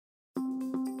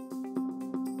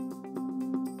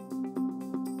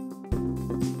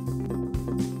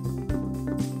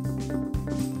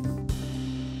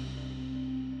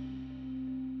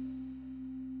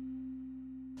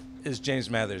is James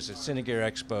Mathers at Cine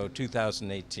Expo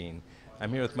 2018.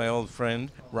 I'm here with my old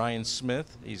friend, Ryan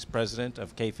Smith. He's president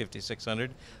of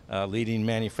K5600, leading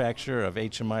manufacturer of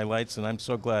HMI lights, and I'm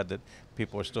so glad that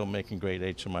people are still making great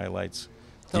HMI lights.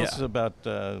 Tell us about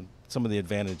some of the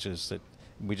advantages that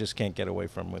we just can't get away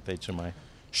from with HMI.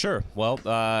 Sure. Well,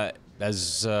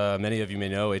 as many of you may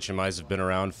know, HMIs have been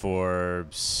around for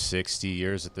 60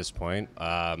 years at this point.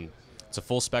 It's a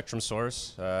full spectrum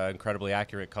source, incredibly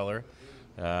accurate color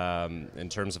in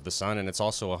terms of the sun, and it's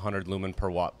also a 100 lumen per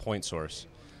watt point source.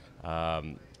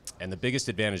 And the biggest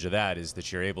advantage of that is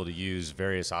that you're able to use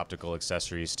various optical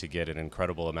accessories to get an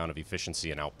incredible amount of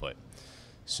efficiency and output.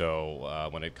 So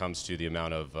when it comes to the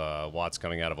amount of watts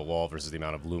coming out of a wall versus the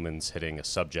amount of lumens hitting a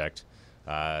subject,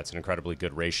 it's an incredibly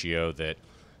good ratio that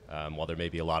while there may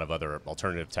be a lot of other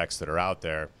alternative techs that are out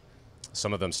there,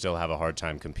 some of them still have a hard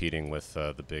time competing with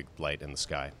the big light in the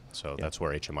sky. So that's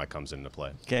where HMI comes into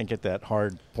play. Can't get that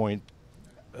hard point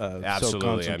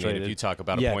absolutely. So I mean, if you talk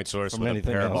about a point source with a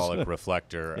parabolic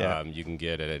reflector, you can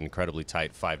get an incredibly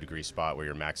tight 5-degree spot where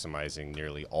you're maximizing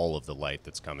nearly all of the light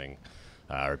that's coming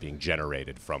or being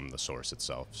generated from the source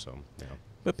itself. So,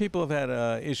 But people have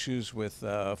had issues with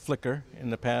flicker in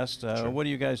the past. Sure. What are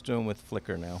you guys doing with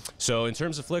flicker now? So in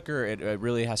terms of flicker, it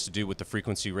really has to do with the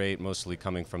frequency rate, mostly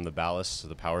coming from the ballast, so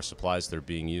the power supplies that are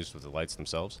being used with the lights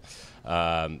themselves.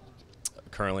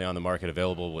 Currently on the market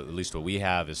available, at least what we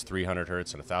have, is 300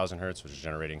 hertz and 1,000 hertz, which is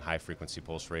generating high frequency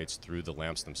pulse rates through the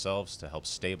lamps themselves to help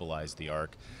stabilize the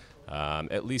arc,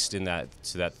 at least in that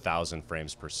 1,000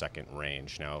 frames per second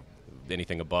range. Now,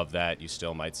 anything above that, you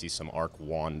still might see some arc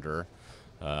wander.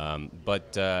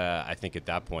 But I think at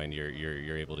that point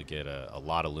you're able to get a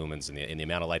lot of lumens in the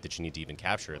amount of light that you need to even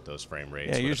capture at those frame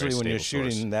rates. Yeah, usually when you're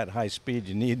shooting that high speed,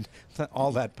 you need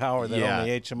all that power that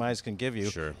only HMIs can give you.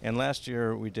 Sure. And last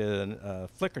year we did a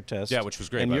flicker test. Yeah, which was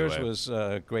great. And by yours the way.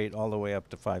 was great all the way up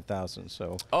to 5,000.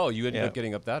 So. Oh, you ended up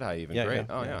getting up that high even. Great.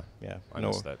 Yeah. I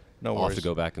missed that. No I'll worries. have to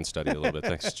go back and study a little bit.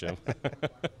 Thanks, Jim.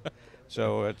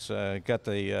 So it's got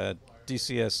the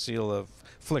DCS seal of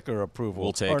flicker approval.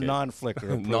 We'll take or it. non-flicker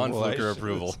approval. Non-flicker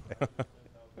approval.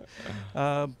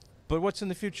 But what's in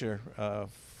the future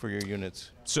for your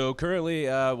units? So currently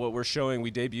what we're showing,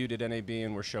 we debuted at NAB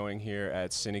and we're showing here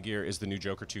at Cine, is the new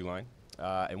Joker 2 line.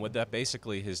 And what that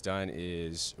basically has done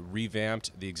is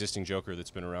revamped the existing Joker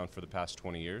that's been around for the past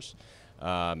 20 years.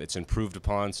 It's improved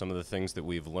upon some of the things that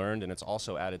we've learned, and it's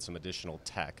also added some additional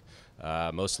tech,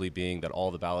 mostly being that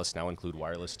all the ballasts now include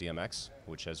wireless DMX,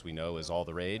 which, as we know, is all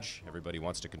the rage. Everybody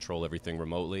wants to control everything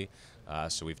remotely,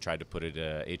 so we've tried to put it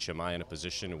HMI in a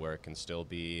position where it can still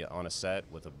be on a set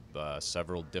with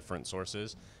several different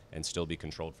sources and still be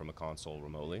controlled from a console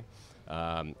remotely.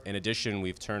 In addition,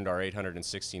 we've turned our 800 and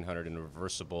 1600 into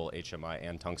reversible HMI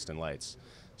and tungsten lights.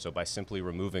 So by simply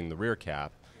removing the rear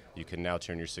cap, you can now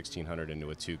turn your 1600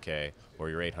 into a 2K or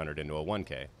your 800 into a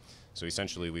 1K. So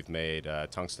essentially we've made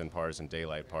tungsten pars and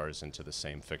daylight pars into the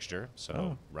same fixture.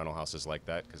 So rental houses like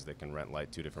that because they can rent light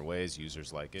 2 different ways.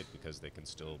 Users like it because they can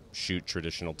still shoot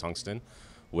traditional tungsten,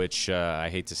 which I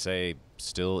hate to say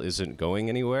still isn't going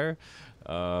anywhere.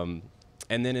 And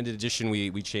then in addition,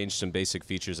 we changed some basic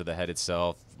features of the head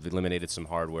itself, eliminated some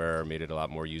hardware, made it a lot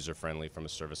more user-friendly from a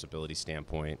serviceability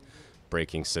standpoint,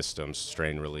 braking systems,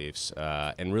 strain reliefs,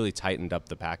 and really tightened up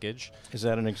the package. Is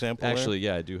that an example? Actually,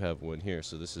 yeah, I do have one here.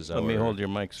 So this is Let me hold your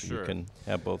mic so you can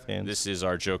have both hands. This is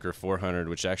our Joker 400,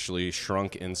 which actually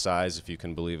shrunk in size, if you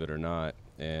can believe it or not,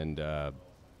 and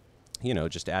you know,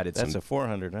 just added That's a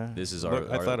 400, huh? This is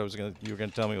I thought it was you were going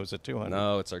to tell me it was a 200.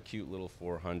 No, it's our cute little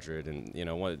 400, and you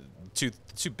know, two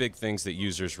big things that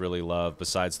users really love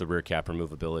besides the rear cap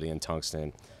removability and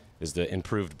tungsten is the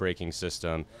improved braking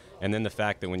system, and then the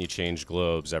fact that when you change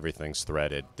globes, everything's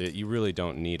threaded. That you really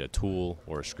don't need a tool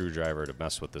or a screwdriver to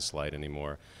mess with this light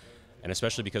anymore. And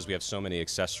especially because we have so many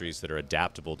accessories that are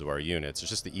adaptable to our units, it's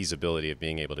just the easeability of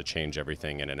being able to change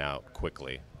everything in and out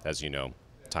quickly. As you know,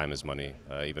 time is money,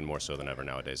 even more so than ever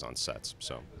nowadays on sets.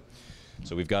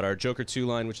 So we've got our Joker 2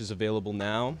 line, which is available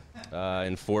now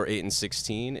in 4, 8, and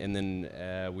 16, and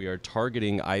then we are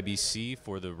targeting IBC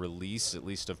for the release, at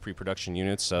least of pre-production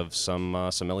units, of some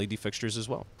LED fixtures as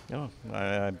well. Oh,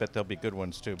 I bet there'll be good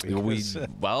ones too.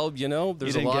 Well, you know,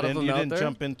 there's a lot of them out there. You didn't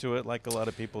jump into it like a lot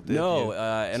of people did. No,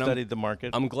 and studied the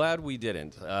market. I'm glad we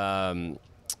didn't.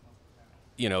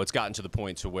 You know, it's gotten to the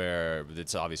point to where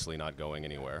it's obviously not going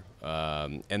anywhere,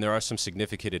 and there are some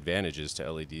significant advantages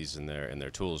to LEDs in their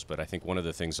tools. But I think one of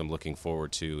the things I'm looking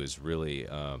forward to is really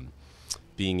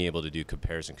being able to do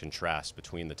compares and contrast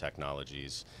between the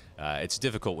technologies. It's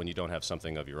difficult when you don't have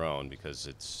something of your own, because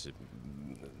it's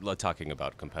talking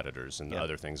about competitors and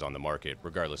other things on the market,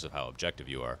 regardless of how objective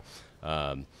you are.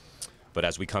 But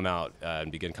as we come out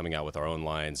and begin coming out with our own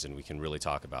lines, and we can really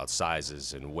talk about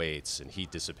sizes and weights and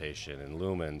heat dissipation and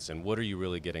lumens and what are you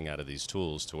really getting out of these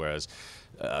tools, to whereas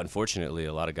unfortunately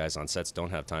a lot of guys on sets don't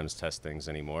have time to test things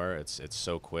anymore. It's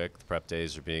so quick. The prep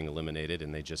days are being eliminated,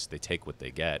 and they take what they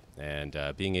get. And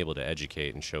being able to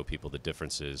educate and show people the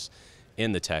differences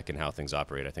in the tech and how things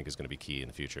operate, I think, is going to be key in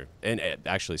the future. And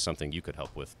actually something you could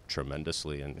help with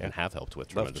tremendously, and have helped with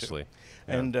tremendously.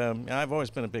 Yeah. And I've always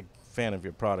been a big fan of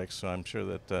your products, so I'm sure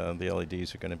that the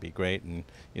LEDs are going to be great, and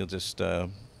you'll just,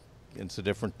 it's a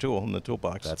different tool in the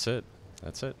toolbox. That's it.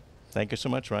 That's it. Thank you so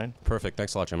much, Ryan. Perfect.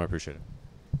 Thanks a lot, Jim. I appreciate it.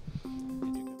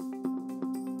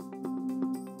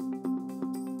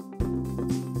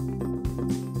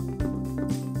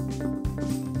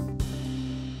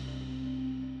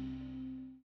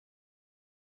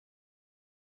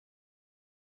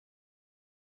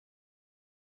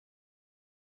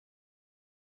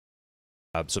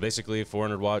 So basically,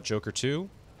 400-watt Joker 2.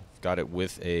 Got it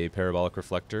with a parabolic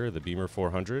reflector, the Beamer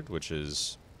 400, which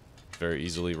is very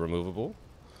easily removable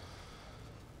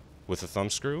with a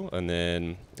thumb screw. And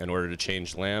then in order to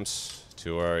change lamps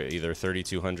to our either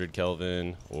 3200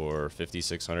 Kelvin or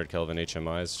 5600 Kelvin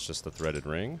HMIs, it's just the threaded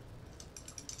ring.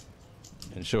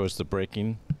 And show us the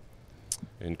braking.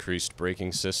 Increased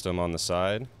braking system on the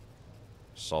side.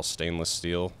 It's all stainless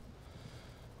steel.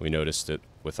 We noticed it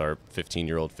with our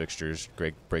 15-year-old fixtures,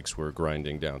 brakes were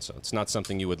grinding down. So it's not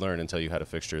something you would learn until you had a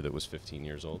fixture that was 15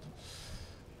 years old.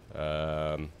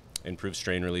 Improved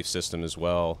strain relief system as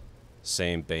well.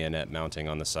 Same bayonet mounting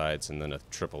on the sides, and then a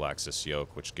triple axis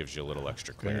yoke, which gives you a little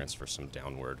extra clearance for some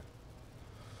downward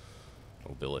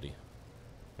mobility.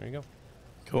 There you go.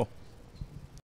 Cool.